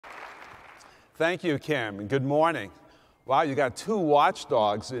Thank you, Kim, and good morning. Wow, you got two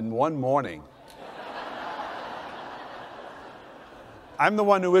watchdogs in one morning. I'm the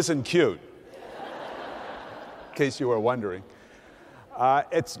one who isn't cute, in case you were wondering.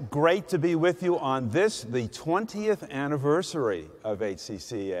 It's great to be with you on this, the 20th anniversary of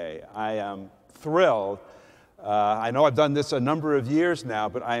HCCA. I am thrilled. I know I've done this a number of years now,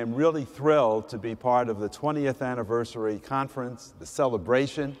 but I am really thrilled to be part of the 20th anniversary conference, the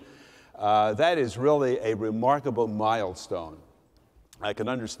celebration. That is really a remarkable milestone. I can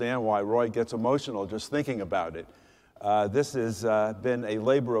understand why Roy gets emotional just thinking about it. This has been a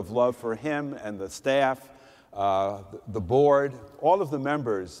labor of love for him and the staff, the board, all of the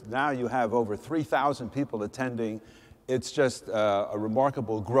members. Now you have over 3,000 people attending. It's just a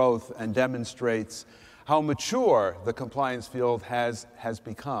remarkable growth and demonstrates how mature the compliance field has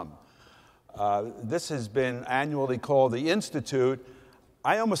become. This has been annually called the Institute.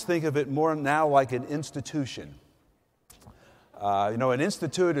 I almost think of it more now like an institution. An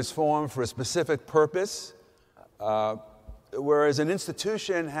institute is formed for a specific purpose, whereas an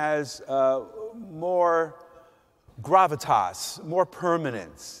institution has more gravitas, more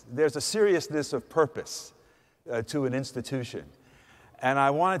permanence. There's a seriousness of purpose to an institution. And I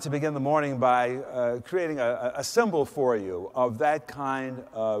wanted to begin the morning by creating a symbol for you of that kind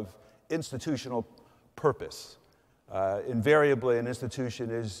of institutional purpose. Invariably, an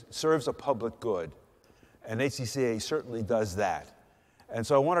institution serves a public good, and HCCA certainly does that. And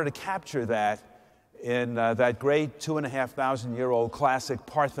so I wanted to capture that in that great 2,500-year-old classic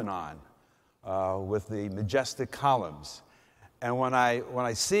Parthenon with the majestic columns. And when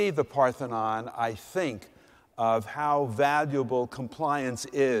I see the Parthenon, I think of how valuable compliance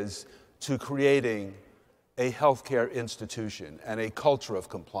is to creating a healthcare institution and a culture of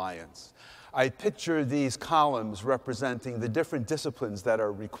compliance. I picture these columns representing the different disciplines that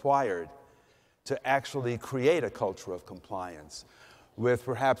are required to actually create a culture of compliance, with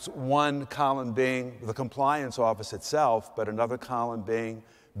perhaps one column being the compliance office itself, but another column being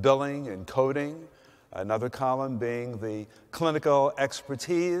billing and coding, another column being the clinical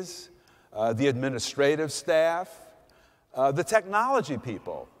expertise, the administrative staff, the technology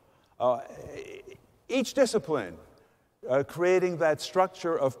people, each discipline creating that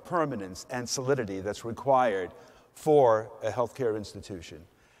structure of permanence and solidity that's required for a healthcare institution.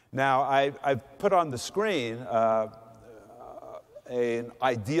 Now, I've put on the screen an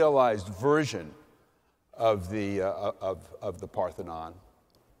idealized version of the Parthenon.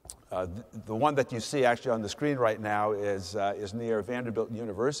 The one that you see actually on the screen right now is near Vanderbilt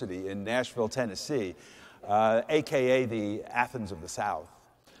University in Nashville, Tennessee, aka the Athens of the South.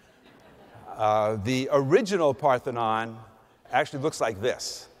 The original Parthenon actually looks like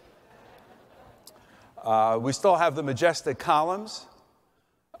this. We still have the majestic columns,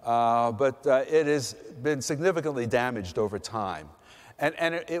 but it has been significantly damaged over time.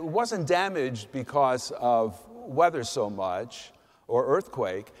 And it wasn't damaged because of weather so much or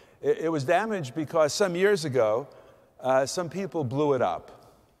earthquake. It was damaged because some years ago, some people blew it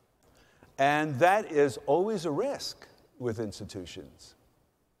up. And that is always a risk with institutions.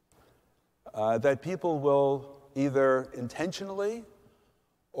 That people will either intentionally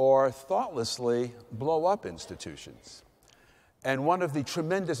or thoughtlessly blow up institutions. And one of the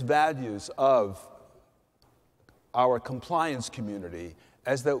tremendous values of our compliance community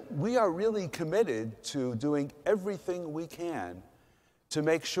is that we are really committed to doing everything we can to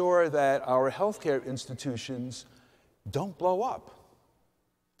make sure that our healthcare institutions don't blow up.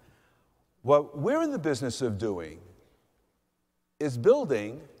 What we're in the business of doing is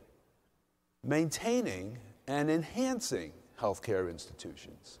building, maintaining, and enhancing healthcare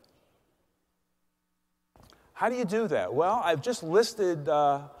institutions. How do you do that? Well, I've just listed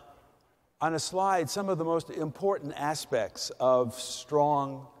on a slide some of the most important aspects of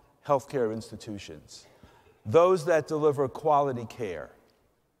strong healthcare institutions, those that deliver quality care.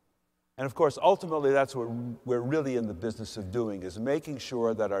 And of course, ultimately, that's what we're really in the business of doing, is making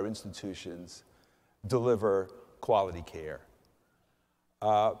sure that our institutions deliver quality care.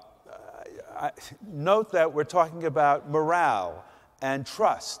 Note that we're talking about morale and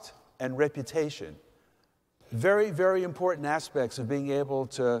trust and reputation. Very, very important aspects of being able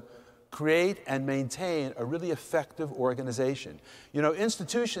to create and maintain a really effective organization.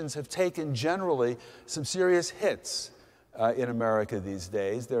 Institutions have taken generally some serious hits in America these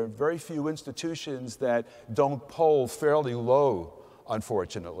days. There are very few institutions that don't poll fairly low,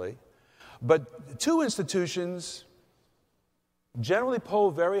 unfortunately. But two institutions generally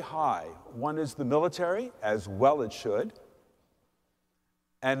poll very high. One is the military, as well it should.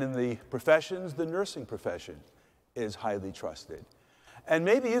 And in the professions, the nursing profession is highly trusted. And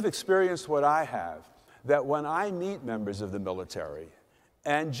maybe you've experienced what I have, that when I meet members of the military,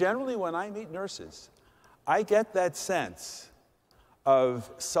 and generally when I meet nurses, I get that sense of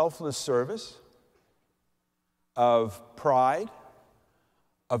selfless service, of pride,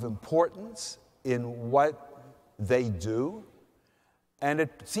 of importance in what they do, and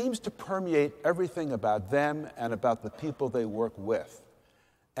it seems to permeate everything about them and about the people they work with.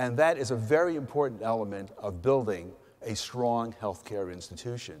 And that is a very important element of building a strong healthcare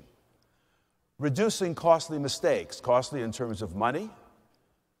institution. Reducing costly mistakes, costly in terms of money.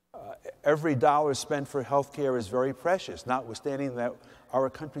 Every dollar spent for healthcare is very precious, notwithstanding that our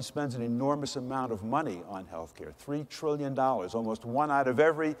country spends an enormous amount of money on healthcare, $3 trillion. Almost one out of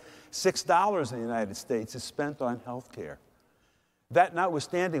every $6 in the United States is spent on healthcare. That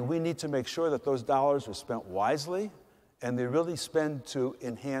notwithstanding, we need to make sure that those dollars are spent wisely and they really spend to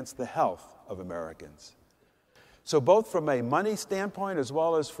enhance the health of Americans. So both from a money standpoint as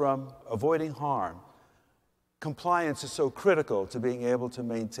well as from avoiding harm, compliance is so critical to being able to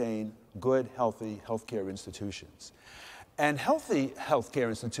maintain good, healthy healthcare institutions. And healthy healthcare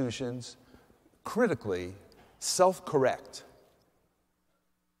institutions, critically, self-correct.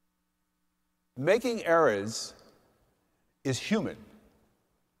 Making errors is human.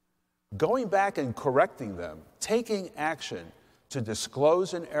 Going back and correcting them, taking action to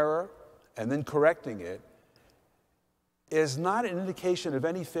disclose an error and then correcting it, is not an indication of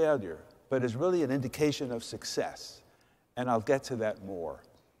any failure, but is really an indication of success. And I'll get to that more.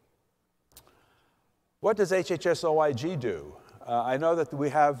 What does HHS OIG do? I know that we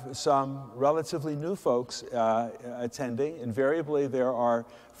have some relatively new folks attending. Invariably, there are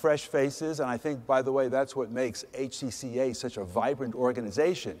fresh faces, and I think, by the way, that's what makes HCCA such a vibrant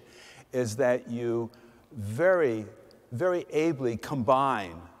organization, is that you very, very ably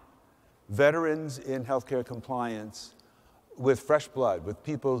combine veterans in healthcare compliance with fresh blood, with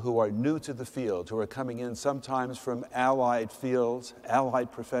people who are new to the field, who are coming in sometimes from allied fields,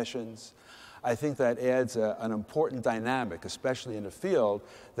 allied professions. I think that adds an important dynamic, especially in a field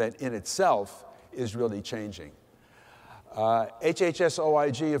that in itself is really changing. HHS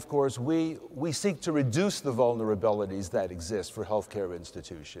OIG, of course, we seek to reduce the vulnerabilities that exist for healthcare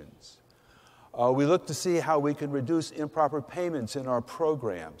institutions. We look to see how we can reduce improper payments in our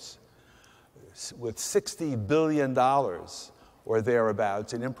programs. With $60 billion or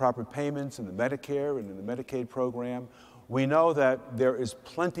thereabouts in improper payments in the Medicare and in the Medicaid program, we know that there is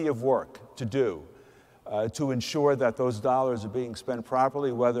plenty of work to do to ensure that those dollars are being spent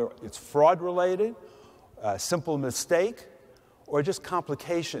properly, whether it's fraud-related, a simple mistake, or just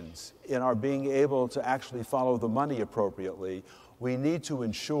complications in our being able to actually follow the money appropriately. We need to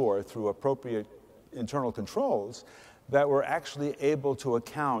ensure, through appropriate internal controls, that we're actually able to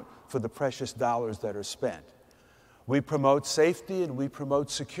account for the precious dollars that are spent. We promote safety and we promote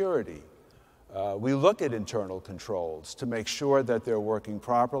security. We look at internal controls to make sure that they're working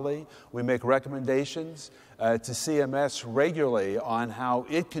properly. We make recommendations to CMS regularly on how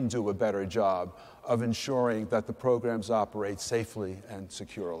it can do a better job of ensuring that the programs operate safely and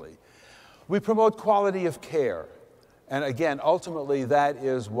securely. We promote quality of care. And again, ultimately, that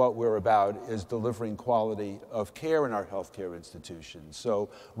is what we're about, is delivering quality of care in our healthcare institutions. So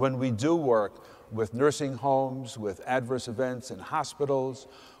when we do work with nursing homes, with adverse events in hospitals,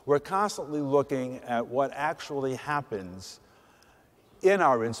 we're constantly looking at what actually happens in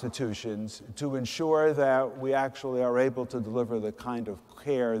our institutions to ensure that we actually are able to deliver the kind of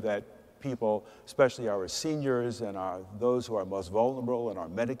care that people, especially our seniors and those who are most vulnerable in our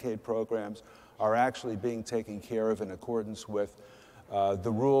Medicaid programs, are actually being taken care of in accordance with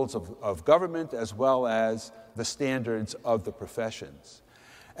the rules of government as well as the standards of the professions.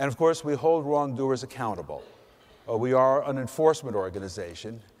 And of course, we hold wrongdoers accountable. We are an enforcement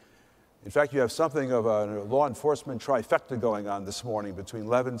organization. In fact, you have something of a law enforcement trifecta going on this morning between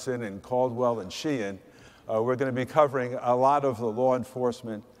Levinson and Caldwell and Sheehan. We're going to be covering a lot of the law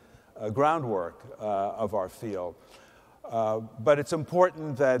enforcement groundwork of our field. But it's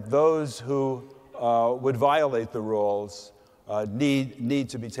important that those who would violate the rules need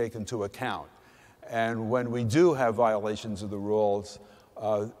to be taken into account. And when we do have violations of the rules,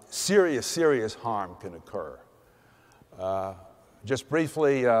 serious harm can occur. Just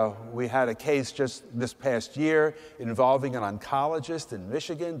briefly, we had a case just this past year involving an oncologist in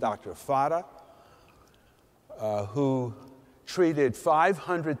Michigan, Dr. Fata, who treated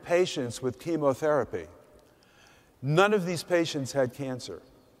 500 patients with chemotherapy. None of these patients had cancer.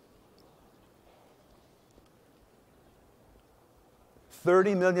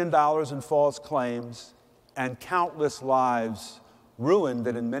 $30 million in false claims and countless lives ruined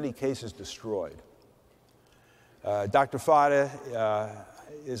and in many cases destroyed. Dr. Fada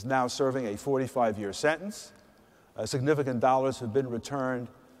is now serving a 45-year sentence. Significant dollars have been returned,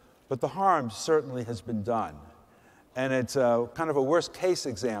 but the harm certainly has been done. And it's kind of a worst-case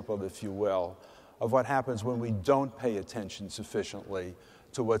example, if you will, of what happens when we don't pay attention sufficiently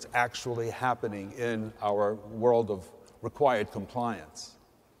to what's actually happening in our world of required compliance.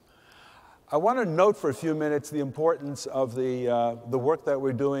 I want to note for a few minutes the importance of the work that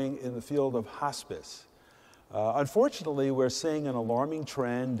we're doing in the field of hospice. Unfortunately, we're seeing an alarming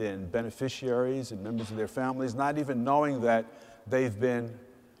trend in beneficiaries and members of their families not even knowing that they've been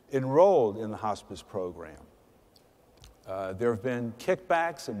enrolled in the hospice program. There have been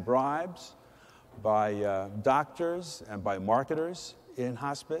kickbacks and bribes by doctors and by marketers in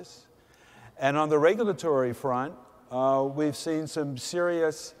hospice. And on the regulatory front, we've seen some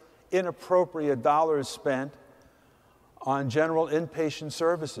serious inappropriate dollars spent on general inpatient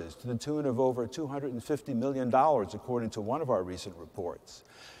services to the tune of over $250 million, according to one of our recent reports.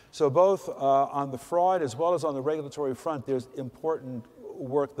 So both on the fraud as well as on the regulatory front, there's important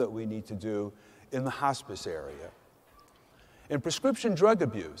work that we need to do in the hospice area. In prescription drug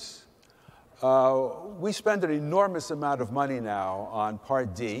abuse, we spend an enormous amount of money now on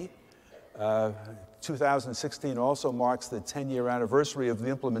Part D. 2016 also marks the 10-year anniversary of the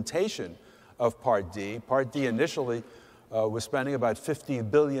implementation of Part D. Part D initially was spending about $50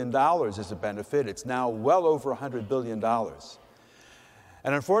 billion as a benefit. It's now well over $100 billion.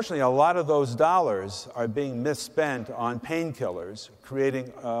 And unfortunately, a lot of those dollars are being misspent on painkillers,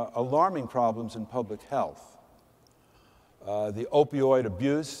 creating alarming problems in public health. The opioid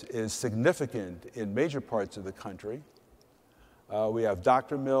abuse is significant in major parts of the country. We have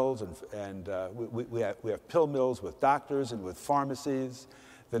doctor mills and we have pill mills with doctors and with pharmacies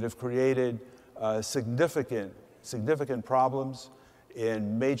that have created significant problems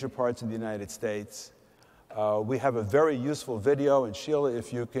in major parts of the United States. We have a very useful video, and Sheila,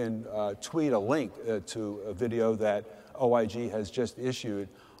 if you can tweet a link to a video that OIG has just issued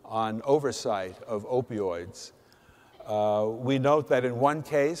on oversight of opioids. We note that in one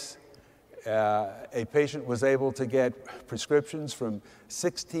case, a patient was able to get prescriptions from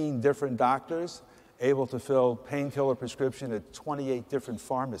 16 different doctors, able to fill painkiller prescription at 28 different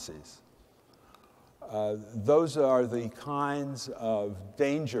pharmacies. Those are the kinds of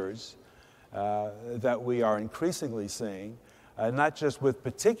dangers that we are increasingly seeing, not just with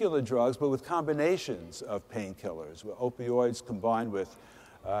particular drugs, but with combinations of painkillers, with opioids combined with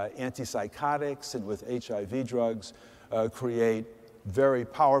antipsychotics and with HIV drugs create very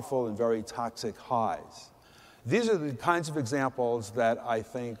powerful and very toxic highs. These are the kinds of examples that I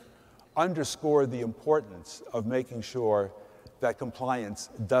think underscore the importance of making sure that compliance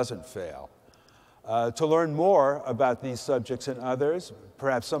doesn't fail. To learn more about these subjects and others,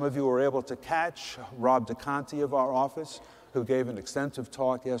 perhaps some of you were able to catch Rob DeConti of our office, who gave an extensive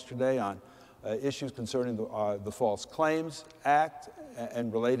talk yesterday on issues concerning the False Claims Act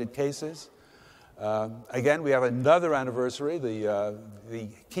and related cases. Again, we have another anniversary, the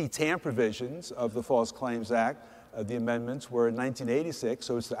key TAM provisions of the False Claims Act. The amendments were in 1986,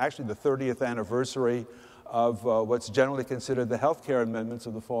 so it's actually the 30th anniversary of what's generally considered the healthcare amendments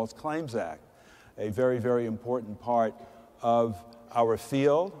of the False Claims Act. A very, very important part of our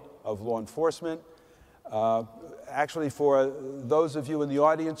field of law enforcement. Actually, for those of you in the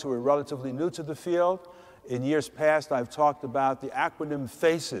audience who are relatively new to the field, in years past I've talked about the acronym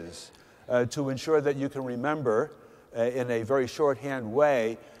FACES to ensure that you can remember in a very shorthand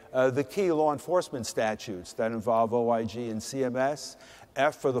way the key law enforcement statutes that involve OIG and CMS.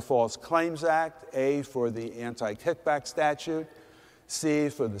 F for the False Claims Act, A for the Anti-Kickback Statute, C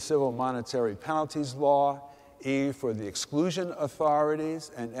for the Civil Monetary Penalties Law, E for the Exclusion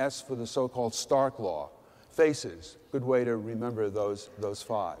Authorities, and S for the so-called Stark Law. FACES, good way to remember those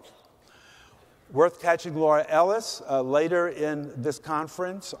five. Worth catching Laura Ellis later in this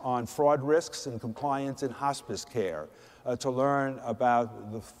conference on fraud risks and compliance in hospice care to learn about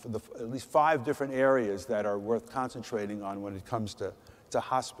at least 5 different areas that are worth concentrating on when it comes to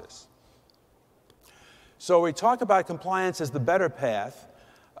hospice. So we talk about compliance as the better path.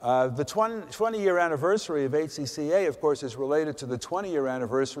 The 20-year anniversary of HCCA, of course, is related to the 20-year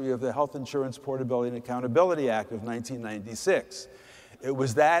anniversary of the Health Insurance Portability and Accountability Act of 1996. It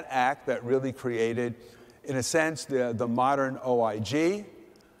was that act that really created, in a sense, the modern OIG.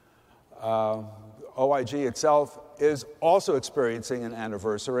 OIG itself is also experiencing an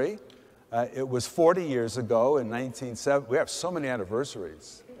anniversary. It was 40 years ago in 1970. We have so many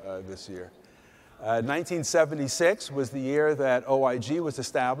anniversaries this year. 1976 was the year that OIG was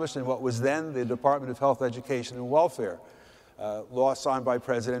established in what was then the Department of Health, Education, and Welfare, law signed by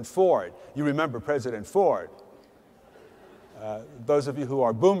President Ford. You remember President Ford. Those of you who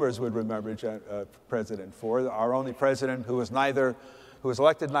are boomers would remember President Ford, our only president who was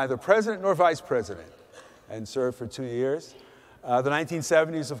elected neither president nor vice president and served for 2 years. The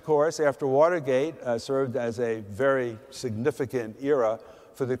 1970s, of course, after Watergate, served as a very significant era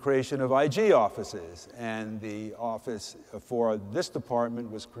for the creation of IG offices. And the office for this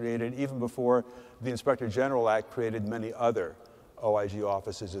department was created even before the Inspector General Act created many other OIG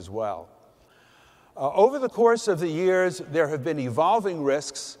offices as well. Over the course of the years, there have been evolving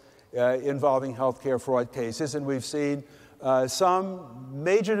risks involving healthcare fraud cases, and we've seen some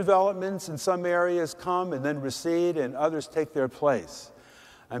major developments in some areas come and then recede, and others take their place.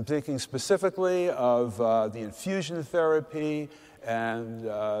 I'm thinking specifically of the infusion therapy and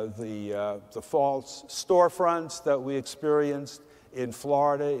the false storefronts that we experienced in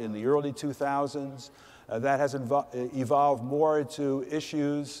Florida in the early 2000s. That has evolved more to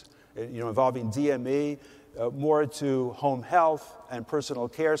issues involving DME, more to home health and personal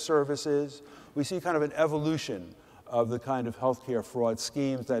care services. We see kind of an evolution of the kind of healthcare fraud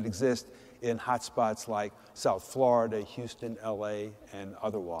schemes that exist in hotspots like South Florida, Houston, LA, and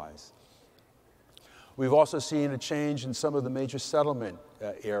otherwise. We've also seen a change in some of the major settlement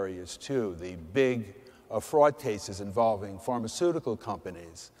areas, too. The big fraud cases involving pharmaceutical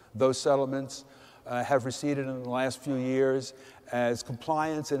companies. Those settlements have receded in the last few years as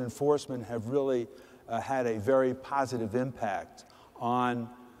compliance and enforcement have really had a very positive impact on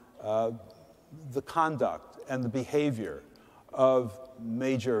the conduct and the behavior of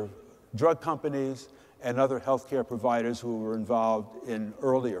major drug companies and other healthcare providers who were involved in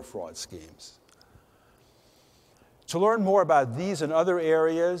earlier fraud schemes. To learn more about these and other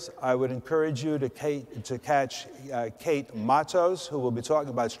areas, I would encourage you to catch Kate Matos, who will be talking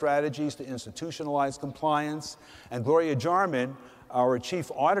about strategies to institutionalize compliance, and Gloria Jarman, our Chief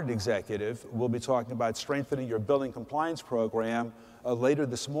Audit Executive, will be talking about strengthening your billing compliance program later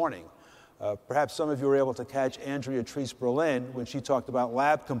this morning. Perhaps some of you were able to catch Andrea Treese-Berlin when she talked about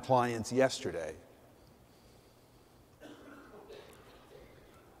lab compliance yesterday.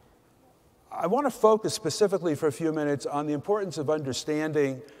 I want to focus specifically for a few minutes on the importance of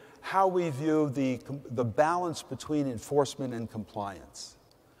understanding how we view the balance between enforcement and compliance.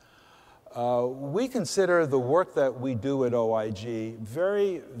 We consider the work that we do at OIG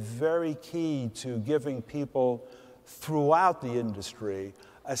very, very key to giving people throughout the industry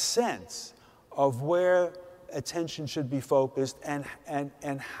a sense of where attention should be focused and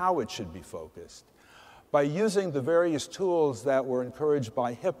how it should be focused. By using the various tools that were encouraged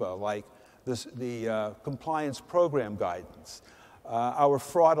by HIPAA, like the compliance program guidance, our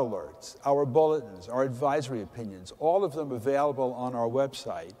fraud alerts, our bulletins, our advisory opinions, all of them available on our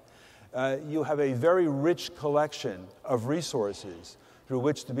website, you have a very rich collection of resources through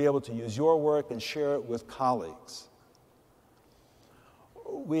which to be able to use your work and share it with colleagues.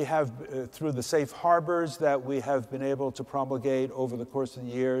 We have, through the safe harbors that we have been able to promulgate over the course of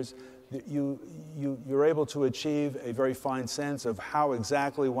the years, you're able to achieve a very fine sense of how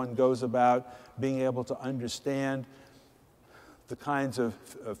exactly one goes about being able to understand the kinds of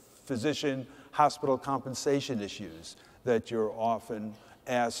physician hospital compensation issues that you're often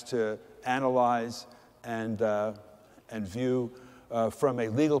asked to analyze and view from a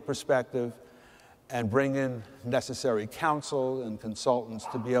legal perspective, and bring in necessary counsel and consultants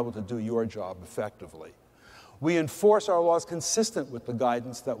to be able to do your job effectively. We enforce our laws consistent with the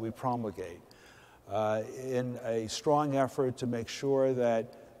guidance that we promulgate in a strong effort to make sure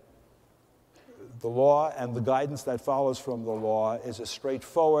that the law and the guidance that follows from the law is as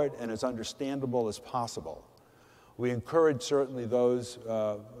straightforward and as understandable as possible. We encourage certainly those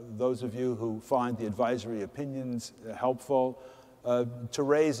of you who find the advisory opinions helpful to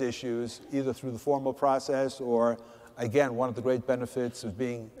raise issues either through the formal process or, again, one of the great benefits of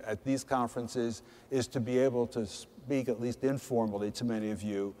being at these conferences is to be able to speak, at least informally, to many of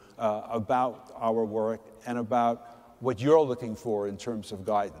you about our work and about what you're looking for in terms of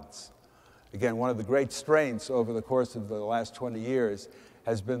guidance. Again, one of the great strengths over the course of the last 20 years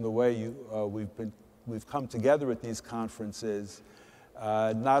has been the way we've come together at these conferences,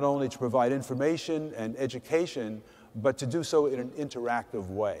 not only to provide information and education, but to do so in an interactive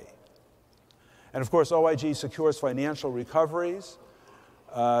way. And of course, OIG secures financial recoveries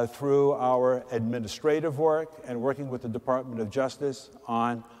through our administrative work and working with the Department of Justice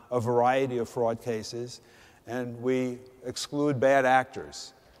on a variety of fraud cases, and we exclude bad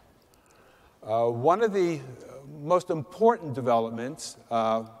actors. One of the most important developments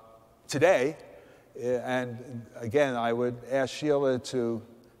today, and again, I would ask Sheila to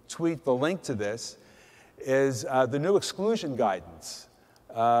tweet the link to this, is the new exclusion guidance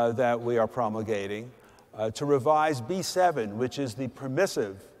that we are promulgating. to revise B7, which is the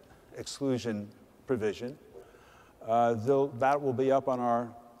permissive exclusion provision. That will be up on our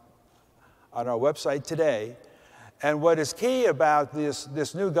website today. And what is key about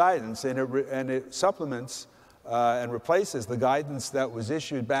this new guidance, and it supplements and replaces the guidance that was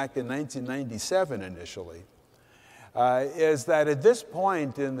issued back in 1997 initially, is that at this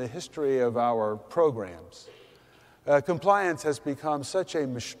point in the history of our programs, compliance has become such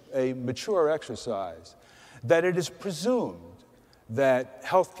a mature exercise that it is presumed that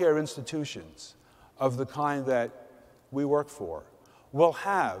healthcare institutions of the kind that we work for will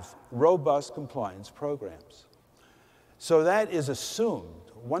have robust compliance programs. So that is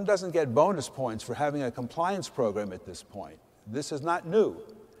assumed. One doesn't get bonus points for having a compliance program at this point. This is not new.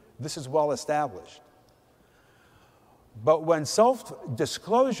 This is well established. But when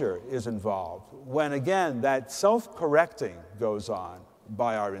self-disclosure is involved, when again that self-correcting goes on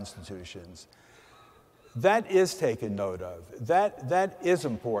by our institutions, that is taken note of. That is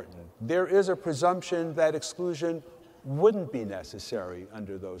important. There is a presumption that exclusion wouldn't be necessary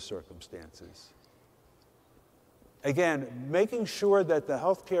under those circumstances. Again, making sure that the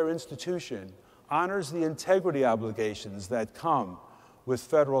healthcare institution honors the integrity obligations that come with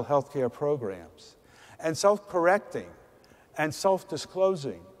federal healthcare programs. And self-correcting and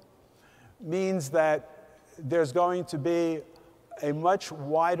self-disclosing means that there's going to be a much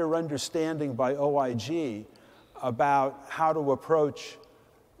wider understanding by OIG about how to approach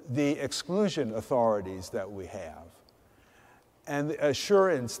the exclusion authorities that we have, and the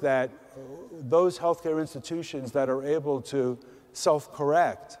assurance that those healthcare institutions that are able to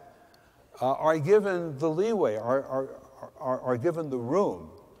self-correct are given the leeway, are given the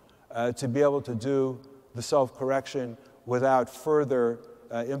room to be able to do the self-correction without further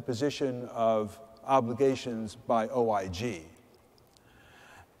imposition of obligations by OIG.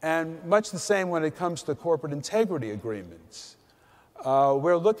 And much the same when it comes to corporate integrity agreements.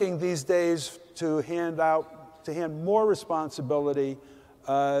 We're looking these days to hand more responsibility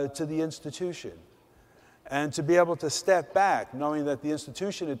to the institution and to be able to step back, knowing that the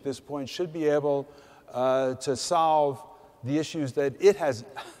institution at this point should be able to solve the issues that it has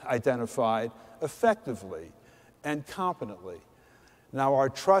identified effectively and competently. Now, our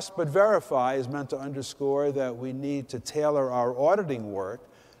trust but verify is meant to underscore that we need to tailor our auditing work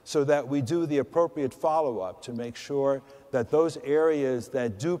so that we do the appropriate follow-up to make sure that those areas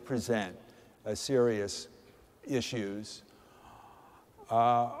that do present serious issues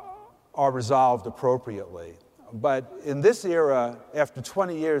are resolved appropriately. But in this era, after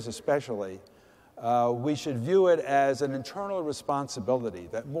 20 years especially, we should view it as an internal responsibility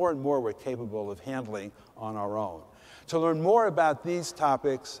that more and more we're capable of handling on our own. To learn more about these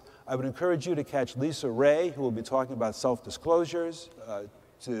topics, I would encourage you to catch Lisa Ray, who will be talking about self-disclosures,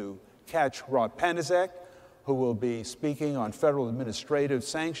 to catch Rob Panizek, who will be speaking on federal administrative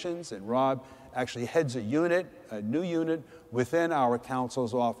sanctions, and Rob actually heads a new unit within our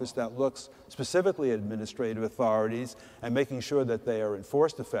counsel's office that looks specifically at administrative authorities and making sure that they are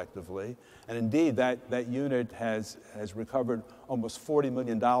enforced effectively. And indeed, that unit has recovered almost $40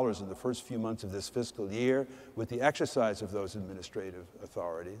 million in the first few months of this fiscal year with the exercise of those administrative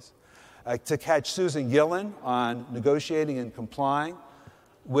authorities. To catch Susan Gillen on negotiating and complying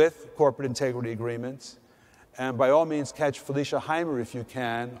with corporate integrity agreements. And by all means, catch Felicia Heimer, if you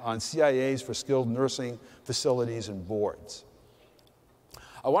can, on CIAs for skilled nursing facilities and boards.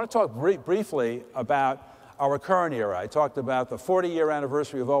 I want to talk briefly about our current era. I talked about the 40-year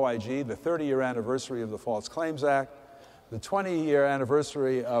anniversary of OIG, the 30-year anniversary of the False Claims Act, the 20-year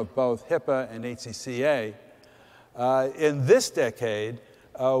anniversary of both HIPAA and HCCA. In this decade,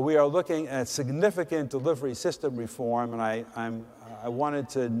 we are looking at significant delivery system reform, and I wanted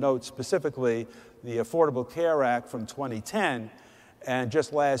to note specifically the Affordable Care Act from 2010 and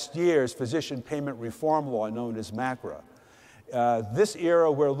just last year's Physician Payment Reform Law known as MACRA. This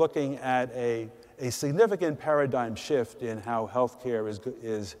era, we're looking at a significant paradigm shift in how healthcare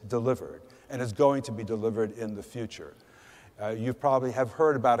is delivered and is going to be delivered in the future. You probably have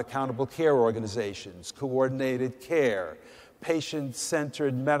heard about accountable care organizations, coordinated care,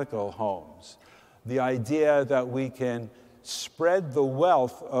 patient-centered medical homes, the idea that we can spread the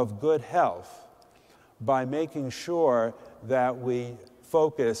wealth of good health by making sure that we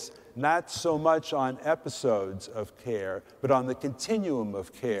focus not so much on episodes of care, but on the continuum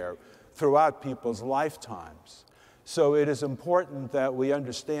of care throughout people's lifetimes. So it is important that we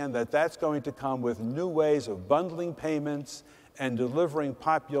understand that that's going to come with new ways of bundling payments and delivering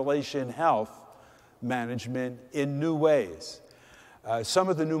population health management in new ways. Some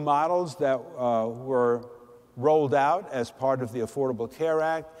of the new models that were rolled out as part of the Affordable Care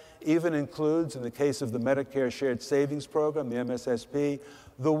Act even includes, in the case of the Medicare Shared Savings Program, the MSSP,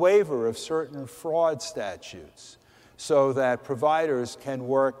 the waiver of certain fraud statutes so that providers can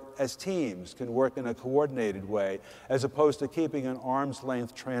work as teams, can work in a coordinated way, as opposed to keeping an arm's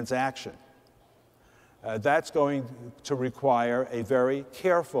length transaction. That's going to require a very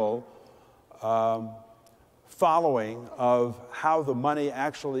careful following of how the money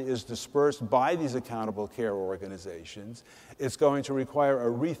actually is dispersed by these accountable care organizations. It's going to require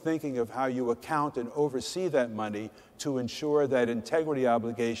a rethinking of how you account and oversee that money to ensure that integrity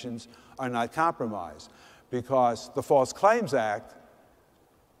obligations are not compromised, because the False Claims Act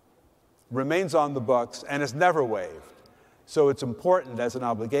remains on the books and is never waived. So it's important as an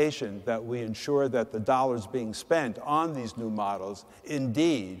obligation that we ensure that the dollars being spent on these new models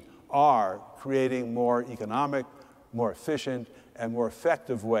indeed are creating more economic, more efficient, and more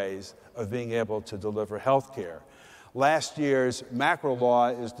effective ways of being able to deliver health care. Last year's macro law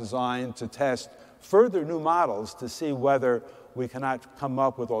is designed to test further new models to see whether we cannot come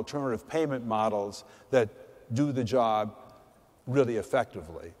up with alternative payment models that do the job really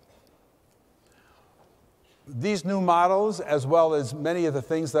effectively. These new models, as well as many of the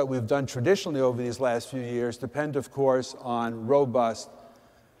things that we've done traditionally over these last few years, depend, of course, on robust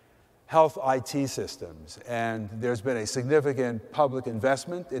health IT systems. And there's been a significant public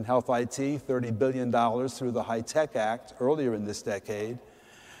investment in health IT, $30 billion through the High-Tech Act earlier in this decade.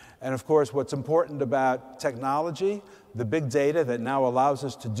 And of course, what's important about technology, the big data that now allows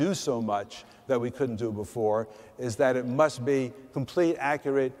us to do so much that we couldn't do before, is that it must be complete,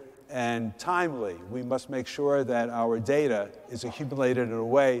 accurate, and timely. We must make sure that our data is accumulated in a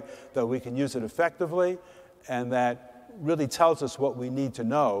way that we can use it effectively and that really tells us what we need to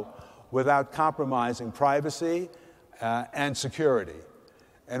know without compromising privacy and security.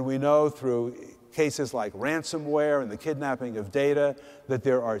 And we know through cases like ransomware and the kidnapping of data that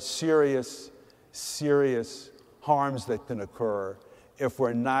there are serious, serious harms that can occur if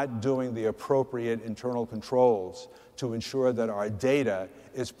we're not doing the appropriate internal controls to ensure that our data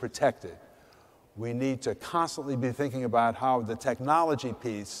is protected. We need to constantly be thinking about how the technology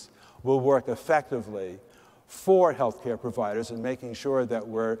piece will work effectively for healthcare providers and making sure that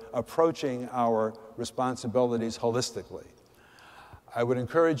we're approaching our responsibilities holistically. I would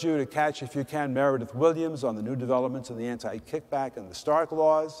encourage you to catch, if you can, Meredith Williams on the new developments in the anti-kickback and the Stark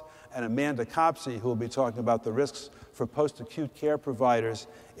laws, and Amanda Copsey, who will be talking about the risks for post-acute care providers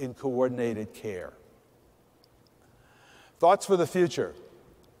in coordinated care. Thoughts for the future.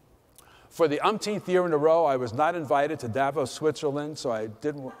 For the umpteenth year in a row, I was not invited to Davos, Switzerland, so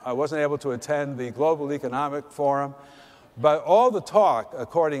I wasn't able to attend the Global Economic Forum. But all the talk,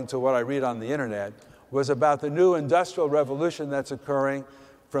 according to what I read on the internet, was about the new industrial revolution that's occurring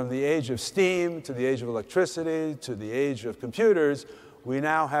from the age of steam to the age of electricity to the age of computers. We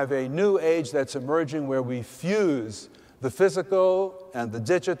now have a new age that's emerging where we fuse the physical and the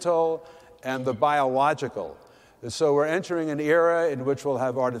digital and the biological. So we're entering an era in which we'll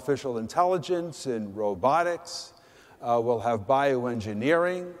have artificial intelligence and robotics, we'll have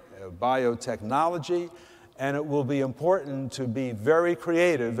bioengineering, biotechnology, and it will be important to be very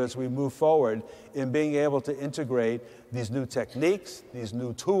creative as we move forward in being able to integrate these new techniques, these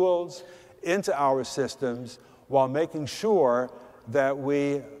new tools into our systems while making sure that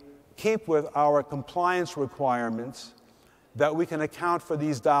we keep with our compliance requirements, that we can account for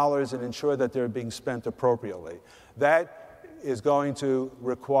these dollars and ensure that they're being spent appropriately. That is going to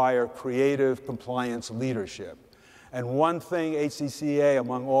require creative compliance leadership. And one thing HCCA,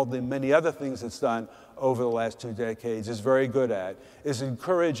 among all the many other things it's done over the last 2 decades, is very good at, is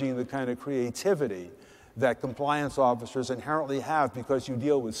encouraging the kind of creativity that compliance officers inherently have because you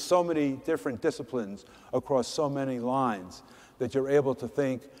deal with so many different disciplines across so many lines that you're able to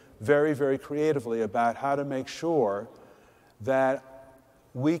think very, very creatively about how to make sure that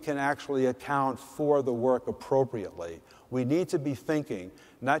we can actually account for the work appropriately. We need to be thinking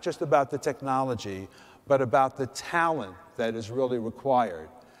not just about the technology, but about the talent that is really required.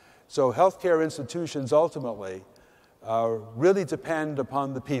 So healthcare institutions ultimately really depend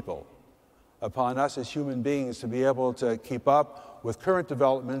upon the people, upon us as human beings to be able to keep up with current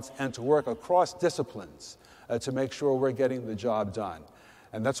developments and to work across disciplines to make sure we're getting the job done.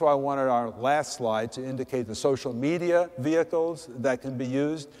 And that's why I wanted our last slide to indicate the social media vehicles that can be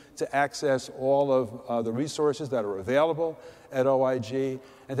used to access all of the resources that are available at OIG,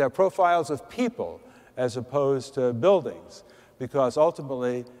 and to have profiles of people as opposed to buildings, because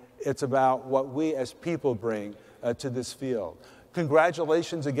ultimately it's about what we as people bring to this field.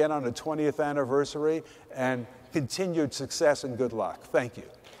 Congratulations again on the 20th anniversary, and continued success and good luck. Thank you.